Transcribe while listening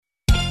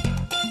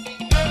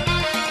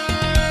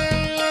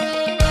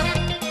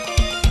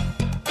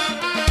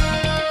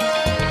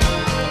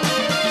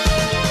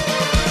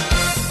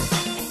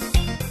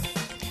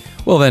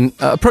Well then,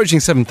 approaching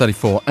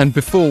 7:34, and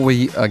before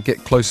we get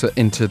closer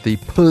into the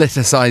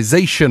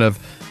politicisation of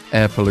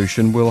air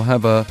pollution, we'll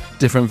have a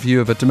different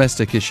view of a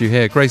domestic issue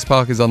here. Grace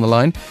Park is on the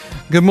line.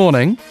 Good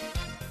morning.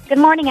 Good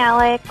morning,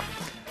 Alex.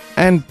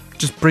 And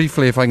just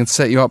briefly, if I can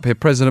set you up here,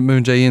 President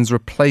Moon Jae-in's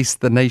replaced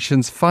the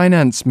nation's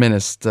finance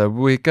minister.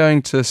 We're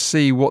going to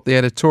see what the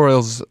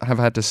editorials have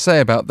had to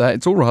say about that.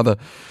 It's all rather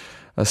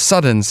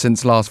sudden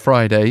since last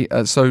Friday,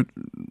 so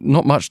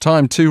not much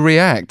time to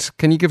react.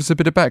 Can you give us a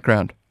bit of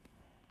background?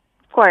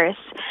 Of course.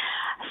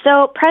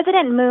 So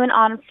President Moon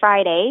on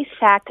Friday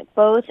sacked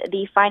both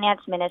the finance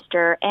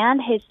minister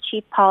and his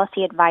chief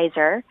policy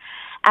advisor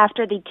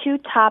after the two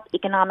top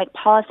economic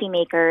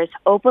policymakers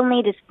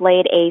openly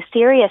displayed a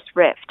serious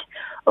rift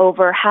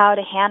over how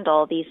to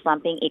handle the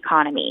slumping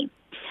economy.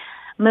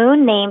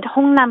 Moon named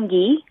Hong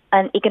Nam-gi,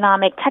 an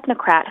economic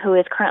technocrat who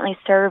is currently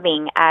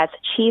serving as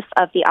chief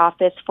of the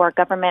Office for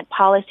Government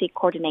Policy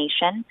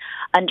Coordination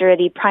under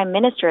the Prime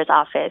Minister's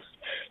office,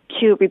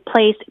 to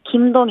replace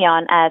Kim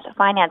Dong-yeon as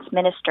finance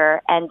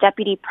minister and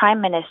deputy prime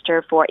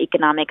minister for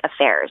economic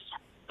affairs.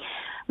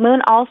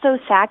 Moon also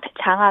sacked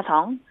Chang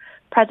Ha-sung,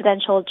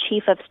 presidential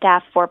chief of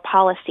staff for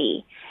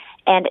policy,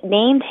 and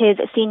named his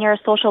senior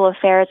social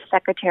affairs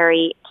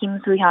secretary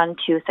Kim Soo-hyun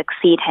to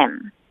succeed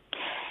him.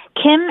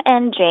 Kim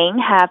and Jang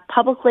have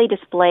publicly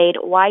displayed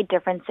wide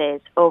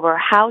differences over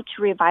how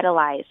to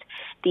revitalize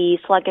the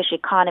sluggish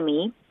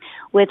economy,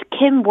 with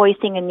Kim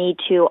voicing a need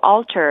to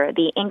alter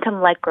the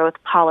income-led growth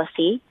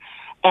policy,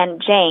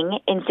 and Jang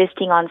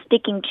insisting on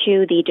sticking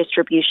to the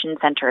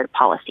distribution-centered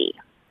policy.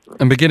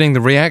 And beginning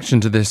the reaction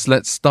to this,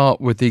 let's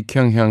start with the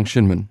Gyeongyang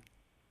Shinmun.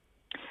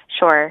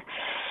 Sure.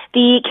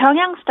 The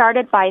Gyeongyang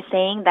started by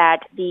saying that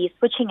the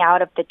switching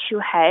out of the two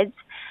heads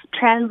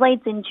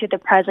translates into the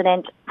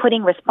president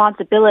putting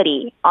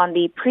responsibility on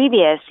the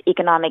previous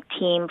economic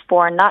team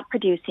for not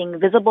producing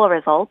visible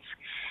results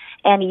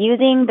and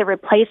using the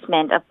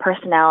replacement of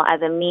personnel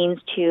as a means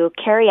to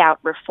carry out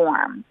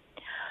reform.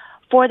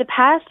 For the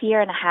past year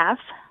and a half,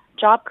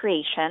 job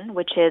creation,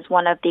 which is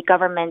one of the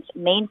government's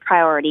main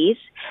priorities,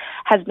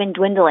 has been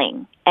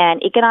dwindling,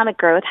 and economic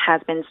growth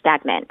has been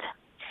stagnant.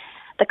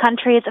 The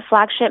country's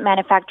flagship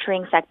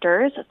manufacturing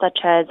sectors, such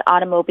as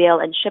automobile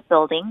and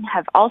shipbuilding,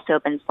 have also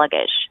been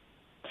sluggish.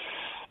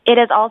 It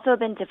has also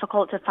been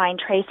difficult to find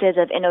traces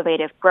of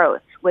innovative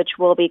growth, which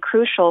will be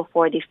crucial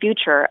for the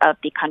future of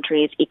the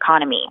country's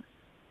economy.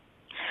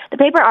 The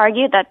paper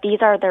argued that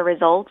these are the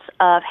results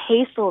of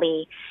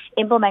hastily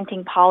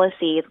implementing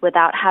policies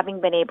without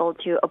having been able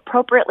to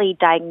appropriately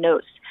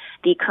diagnose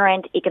the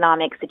current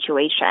economic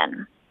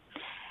situation.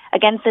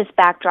 Against this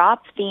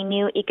backdrop, the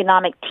new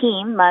economic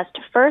team must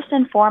first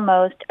and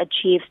foremost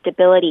achieve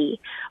stability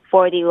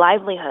for the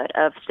livelihood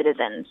of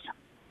citizens.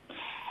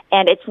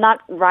 And it's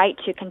not right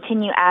to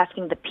continue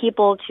asking the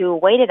people to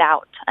wait it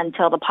out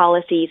until the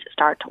policies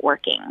start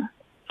working.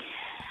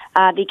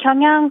 The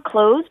Gyeongyang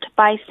closed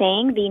by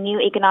saying the new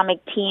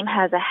economic team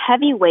has a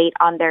heavy weight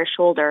on their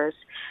shoulders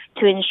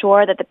to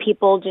ensure that the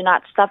people do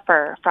not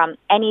suffer from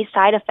any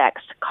side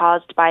effects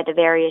caused by the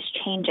various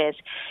changes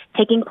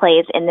taking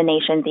place in the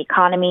nation's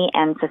economy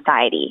and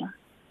society.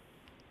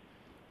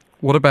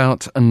 What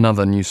about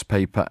another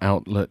newspaper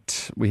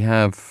outlet? We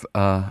have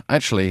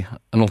actually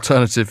an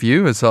alternative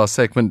view, as our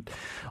segment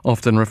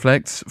often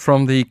reflects,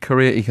 from the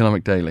Korea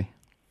Economic Daily.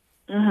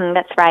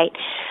 That's right.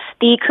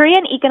 The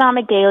Korean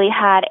Economic Daily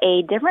had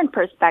a different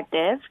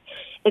perspective,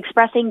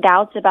 expressing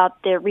doubts about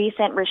the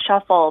recent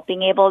reshuffle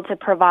being able to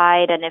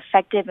provide an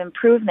effective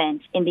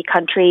improvement in the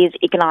country's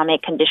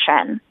economic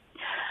condition.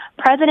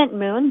 President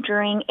Moon,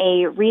 during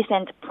a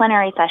recent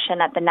plenary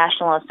session at the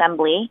National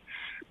Assembly,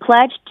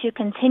 pledged to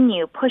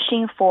continue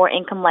pushing for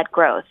income-led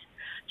growth,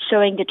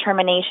 showing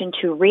determination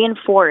to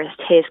reinforce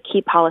his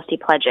key policy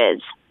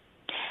pledges.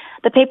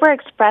 The paper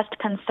expressed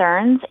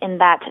concerns in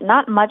that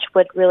not much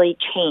would really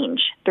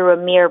change through a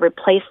mere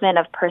replacement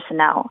of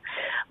personnel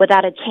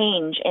without a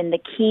change in the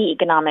key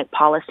economic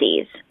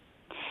policies.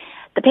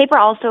 The paper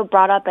also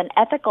brought up an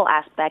ethical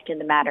aspect in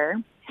the matter,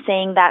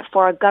 saying that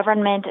for a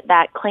government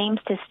that claims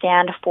to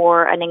stand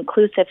for an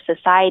inclusive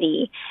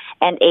society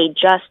and a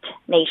just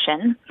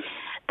nation,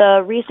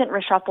 the recent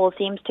reshuffle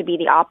seems to be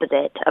the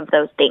opposite of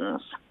those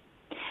things.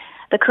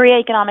 The Korea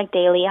Economic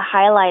Daily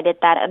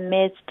highlighted that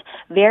amidst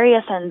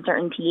various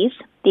uncertainties,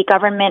 the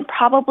government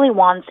probably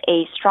wants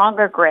a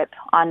stronger grip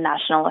on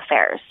national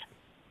affairs.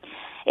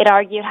 It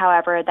argued,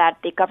 however, that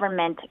the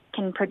government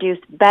can produce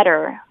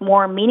better,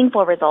 more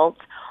meaningful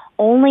results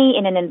only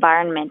in an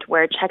environment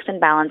where checks and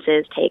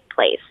balances take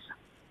place.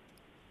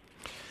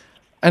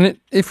 And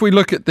if we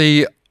look at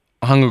the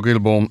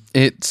Hanguk-ilbo,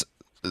 it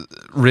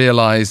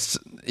realized,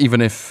 even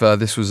if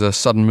this was a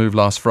sudden move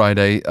last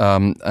Friday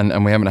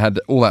and we haven't had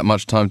all that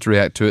much time to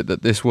react to it,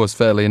 that this was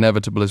fairly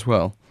inevitable as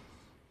well.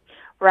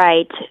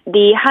 Right.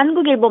 The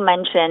Hanguk-ilbo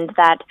mentioned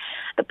that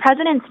the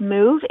president's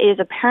move is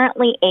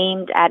apparently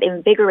aimed at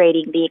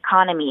invigorating the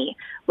economy,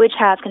 which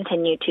has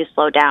continued to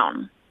slow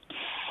down.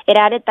 It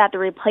added that the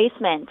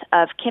replacement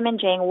of Kim and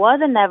Jang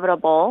was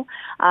inevitable,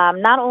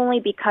 not only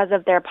because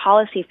of their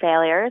policy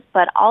failures,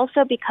 but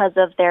also because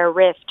of their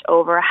rift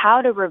over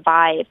how to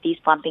revive the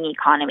slumping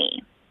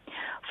economy.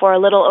 For a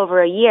little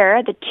over a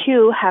year, the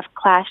two have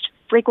clashed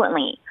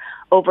frequently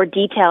over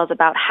details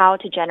about how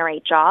to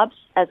generate jobs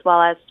as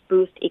well as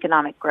boost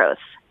economic growth.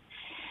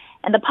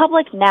 And the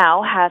public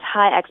now has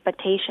high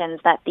expectations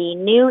that the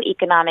new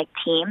economic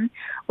team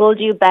will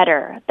do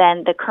better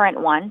than the current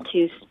one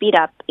to speed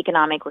up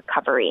economic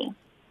recovery.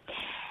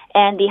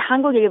 And the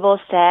Hangul-Ilbo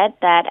said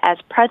that as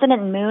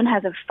President Moon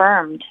has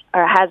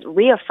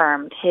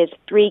reaffirmed his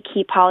three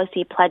key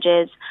policy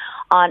pledges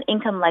on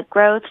income-led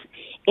growth,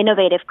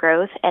 innovative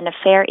growth, and a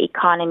fair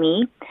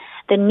economy,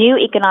 the new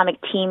economic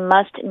team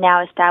must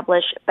now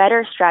establish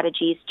better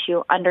strategies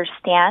to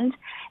understand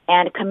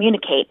and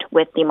communicate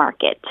with the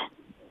market.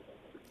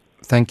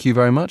 Thank you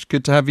very much.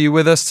 Good to have you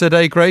with us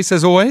today, Grace,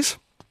 as always.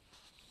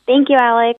 Thank you, Alex.